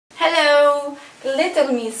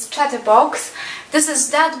Little Miss Chatterbox. This is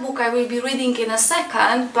that book I will be reading in a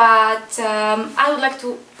second, but I would like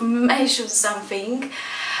to mention something.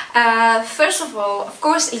 First of all, of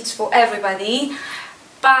course it's for everybody,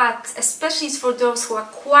 but especially it's for those who are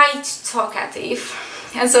quite talkative.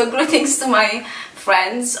 And so greetings to my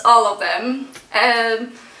friends, all of them.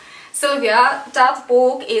 Sylvia, that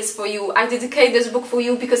book is for you. I dedicate this book for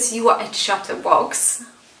you because you are a chatterbox.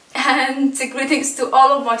 And greetings to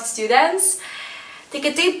all of my students. Take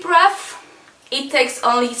a deep breath. It takes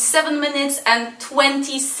only 7 minutes and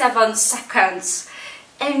 27 seconds.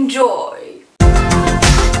 Enjoy!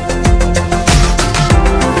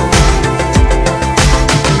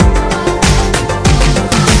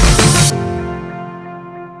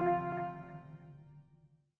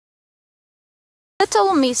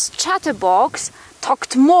 Little Miss Chatterbox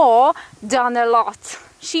talked more than a lot.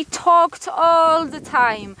 She talked all the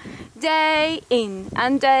time, day in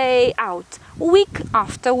and day out, week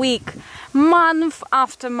after week, month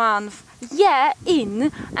after month, year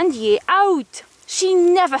in and year out. She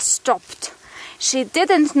never stopped. She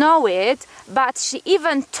didn't know it, but she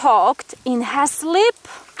even talked in her sleep.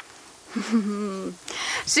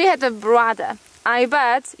 She had a brother. I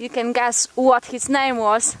bet you can guess what his name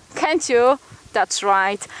was, can't you? That's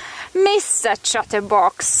right, Mr.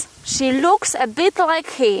 Chatterbox. She looks a bit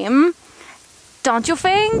like him, don't you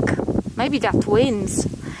think? Maybe they're twins.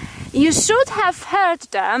 You should have heard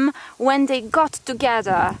them when they got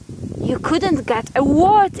together. You couldn't get a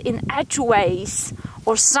word in edgeways,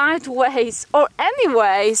 or sideways, or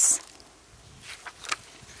anyways.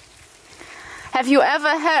 Have you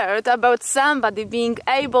ever heard about somebody being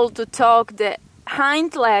able to talk the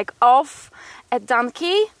hind leg off a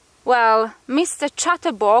donkey? Well, Mr.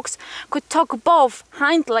 Chatterbox could talk both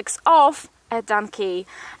hind legs off a donkey,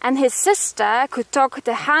 and his sister could talk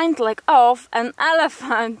the hind leg off an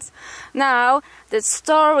elephant. Now, the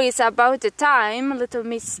story is about the time little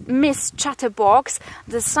Miss Chatterbox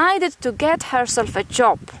decided to get herself a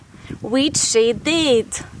job, which she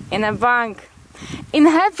did in a bank in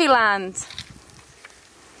Happyland.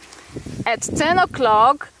 At 10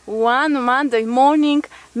 o'clock one Monday morning,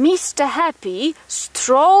 Mr. Happy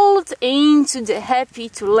strolled into the Happy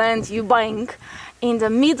to Lend You Bank in the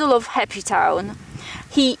middle of Happy Town.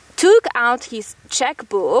 He took out his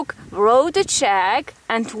checkbook, wrote a check,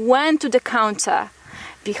 and went to the counter.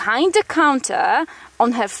 Behind the counter,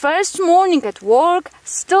 on her first morning at work,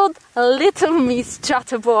 stood little Miss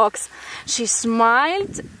Chatterbox. She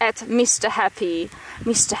smiled at Mr. Happy.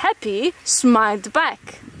 Mr. Happy smiled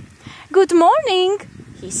back. "Good morning,"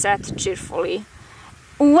 he said cheerfully.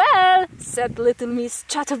 "Well," said little Miss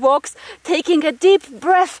Chatterbox, taking a deep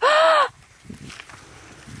breath.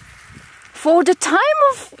 "For the time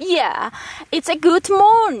of year, it's a good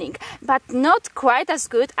morning, but not quite as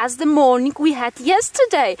good as the morning we had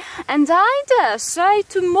yesterday. And I dare say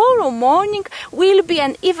tomorrow morning will be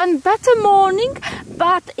an even better morning,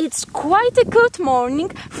 but it's quite a good morning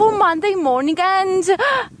for Monday morning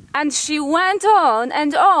and she went on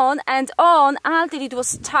and on and on until it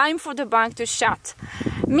was time for the bank to shut.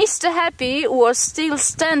 Mr. Happy was still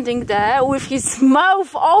standing there with his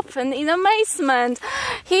mouth open in amazement.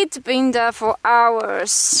 He'd been there for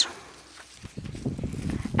hours.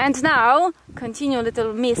 "And now," continued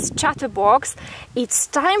little Miss Chatterbox, "it's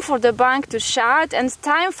time for the bank to shut and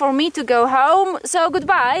time for me to go home, so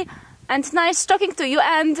goodbye and nice talking to you,"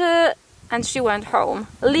 and she went home,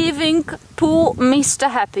 leaving poor Mr.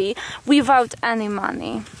 Happy without any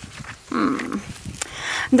money.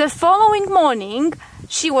 The following morning,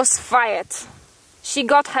 she was fired. She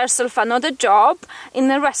got herself another job in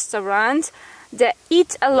a restaurant, the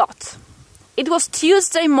Eat A Lot. It was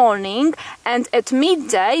Tuesday morning, and at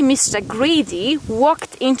midday, Mr. Greedy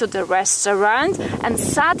walked into the restaurant and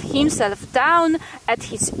sat himself down at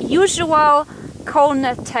his usual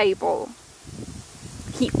corner table.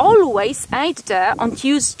 He always ate there on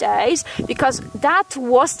Tuesdays because that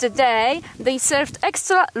was the day they served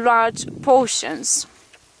extra large portions.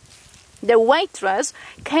 The waitress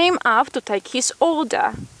came up to take his order.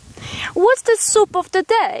 "What's the soup of the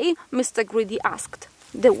day?" Mr. Greedy asked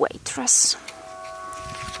the waitress.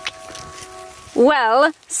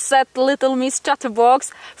 "Well," said little Miss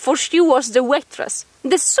Chatterbox, for she was the waitress,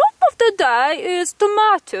 "the soup of the day is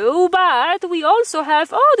tomato, but we also have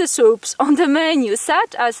other soups on the menu,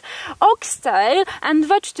 such as oxtail and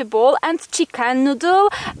vegetable and chicken noodle,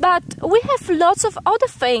 but we have lots of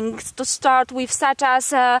other things to start with, such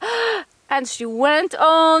as..." And she went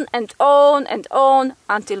on and on and on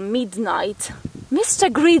until midnight. Mr.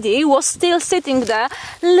 Greedy was still sitting there,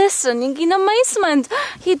 listening in amazement.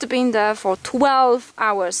 He'd been there for 12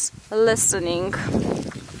 hours listening.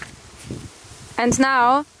 And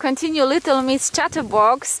now, continue Little Miss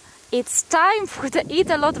Chatterbox. It's time for the Eat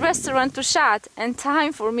A Lot restaurant to shut and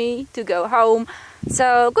time for me to go home.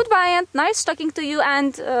 So goodbye and nice talking to you,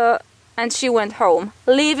 and she went home,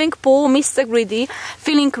 leaving poor Mr. Greedy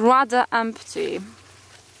feeling rather empty.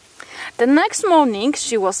 The next morning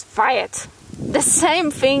she was fired. The same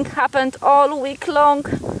thing happened all week long.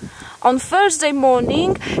 On Thursday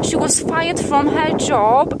morning she was fired from her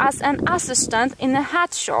job as an assistant in a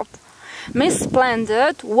hat shop. Miss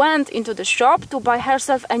Splendid went into the shop to buy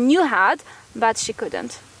herself a new hat, but she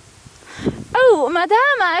couldn't. "Oh,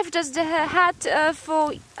 madame, I've just the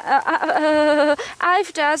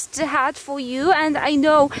hat for you, and I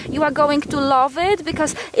know you are going to love it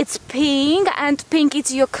because it's pink, and pink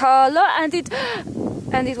is your color."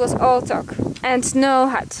 And it was all talk and no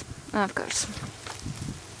hat, of course.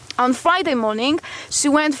 On Friday morning, she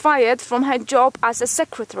went fired from her job as a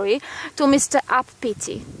secretary to Mr.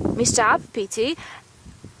 Uppity. Mr. Uppity,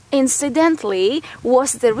 incidentally,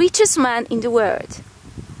 was the richest man in the world.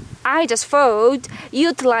 I just thought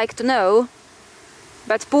you'd like to know.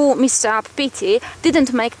 But poor Mr. Uppity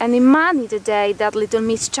didn't make any money the day that Little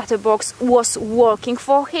Miss Chatterbox was working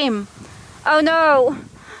for him. Oh no!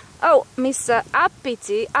 "Oh, Mr.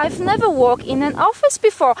 Uppity, I've never worked in an office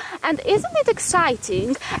before, and isn't it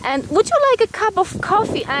exciting? And would you like a cup of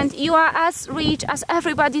coffee? And you are as rich as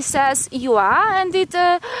everybody says you are?" And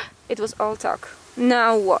it was all talk,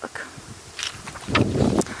 no work.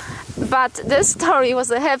 But this story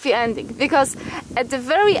was a happy ending, because at the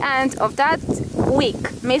very end of that week,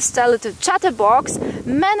 Mr. Little Chatterbox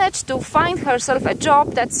managed to find herself a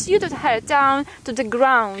job that suited her down to the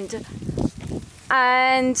ground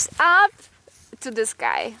and up to the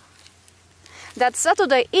sky. That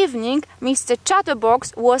Saturday evening, Mr.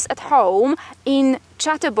 Chatterbox was at home in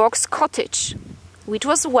Chatterbox Cottage, which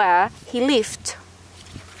was where he lived.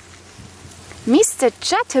 Mr.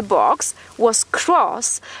 Chatterbox was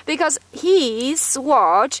cross because his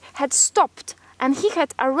watch had stopped and he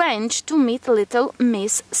had arranged to meet Little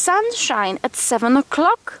Miss Sunshine at 7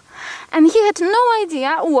 o'clock. And he had no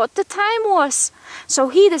idea what the time was. So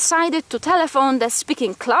he decided to telephone the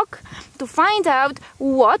speaking clock to find out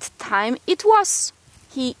what time it was.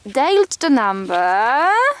 He dialed the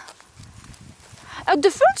number. "At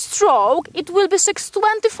the first stroke, it will be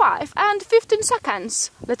 6:25 and 15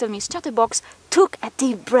 seconds. Little Miss Chatterbox took a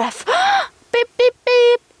deep breath. "Beep, beep,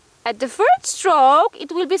 beep. At the third stroke,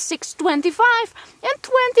 it will be 6:25 and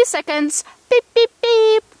 20 seconds. Beep, beep,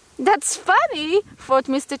 beep." "That's funny," thought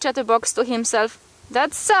Mr. Chatterbox to himself.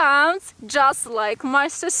 "That sounds just like my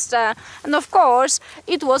sister." And of course,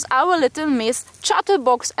 it was our Little Miss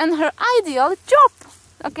Chatterbox and her ideal job.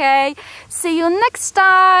 Okay, see you next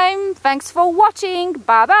time. Thanks for watching.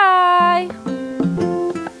 Bye-bye.